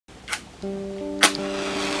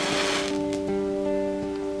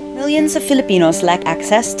Millions of Filipinos lack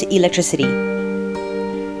access to electricity.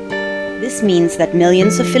 This means that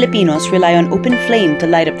millions of Filipinos rely on open flame to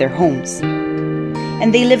light up their homes.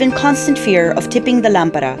 And they live in constant fear of tipping the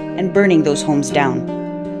lampara and burning those homes down.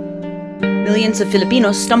 Millions of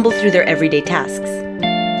Filipinos stumble through their everyday tasks.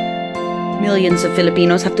 Millions of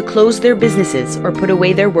Filipinos have to close their businesses or put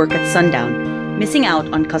away their work at sundown, missing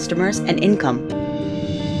out on customers and income.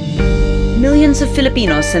 Millions of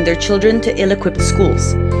Filipinos send their children to ill-equipped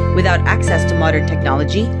schools. Without access to modern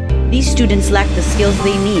technology, these students lack the skills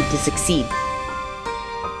they need to succeed.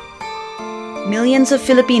 Millions of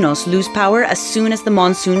Filipinos lose power as soon as the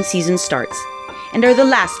monsoon season starts, and are the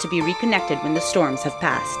last to be reconnected when the storms have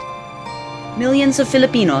passed. Millions of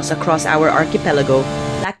Filipinos across our archipelago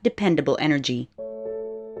lack dependable energy.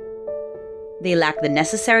 They lack the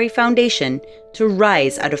necessary foundation to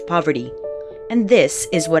rise out of poverty. And this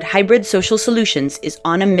is what Hybrid Social Solutions is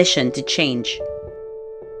on a mission to change.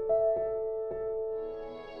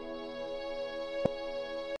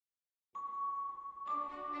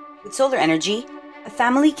 With solar energy, a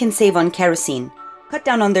family can save on kerosene, cut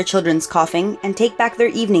down on their children's coughing, and take back their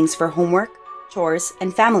evenings for homework, chores,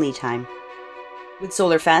 and family time. With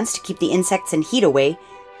solar fans to keep the insects and heat away,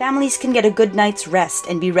 families can get a good night's rest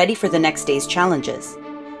and be ready for the next day's challenges.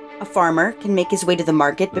 A farmer can make his way to the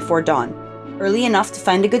market before dawn, early enough to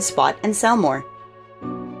find a good spot and sell more.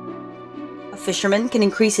 A fisherman can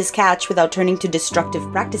increase his catch without turning to destructive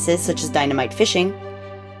practices such as dynamite fishing.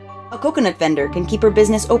 A coconut vendor can keep her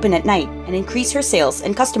business open at night and increase her sales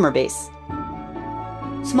and customer base.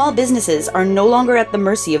 Small businesses are no longer at the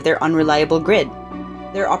mercy of their unreliable grid.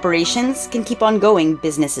 Their operations can keep on going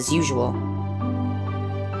business as usual.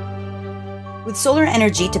 With solar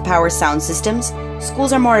energy to power sound systems,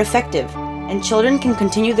 schools are more effective, and children can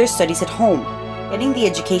continue their studies at home, getting the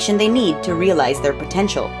education they need to realize their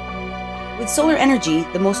potential. With solar energy,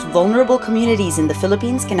 the most vulnerable communities in the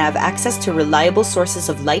Philippines can have access to reliable sources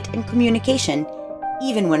of light and communication,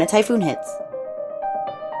 even when a typhoon hits.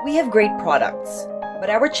 We have great products, but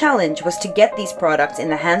our challenge was to get these products in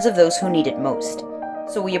the hands of those who need it most.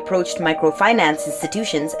 So we approached microfinance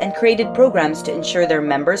institutions and created programs to ensure their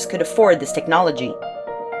members could afford this technology.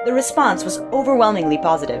 The response was overwhelmingly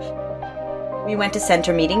positive. We went to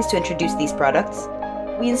center meetings to introduce these products.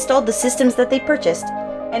 We installed the systems that they purchased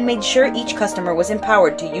and made sure each customer was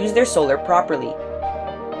empowered to use their solar properly.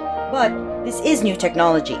 But this is new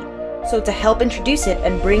technology, so to help introduce it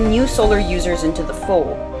and bring new solar users into the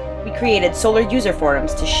fold, we created solar user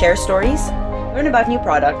forums to share stories, learn about new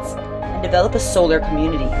products, and develop a solar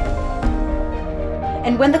community.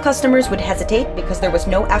 And when the customers would hesitate because there was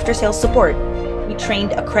no after-sales support, we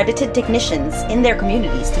trained accredited technicians in their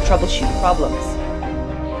communities to troubleshoot problems.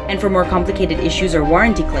 And for more complicated issues or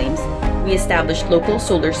warranty claims, we established local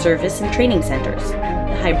solar service and training centers,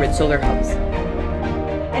 the hybrid solar hubs.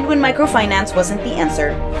 And when microfinance wasn't the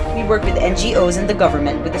answer, we worked with NGOs and the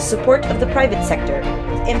government with the support of the private sector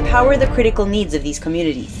to empower the critical needs of these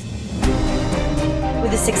communities.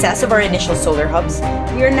 With the success of our initial solar hubs,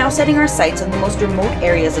 we are now setting our sights on the most remote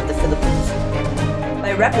areas of the Philippines.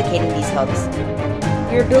 By replicating these hubs,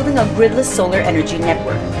 we are building a gridless solar energy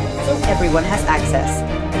network so everyone has access,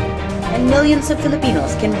 and millions of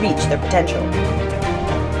Filipinos can reach their potential.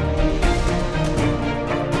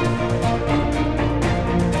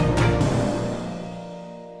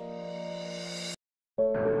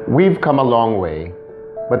 We've come a long way,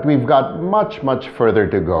 but we've got much further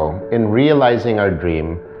to go in realizing our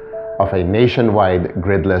dream of a nationwide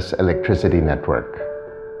gridless electricity network.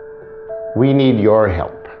 We need your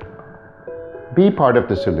help. Be part of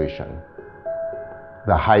the solution,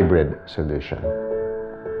 the hybrid solution.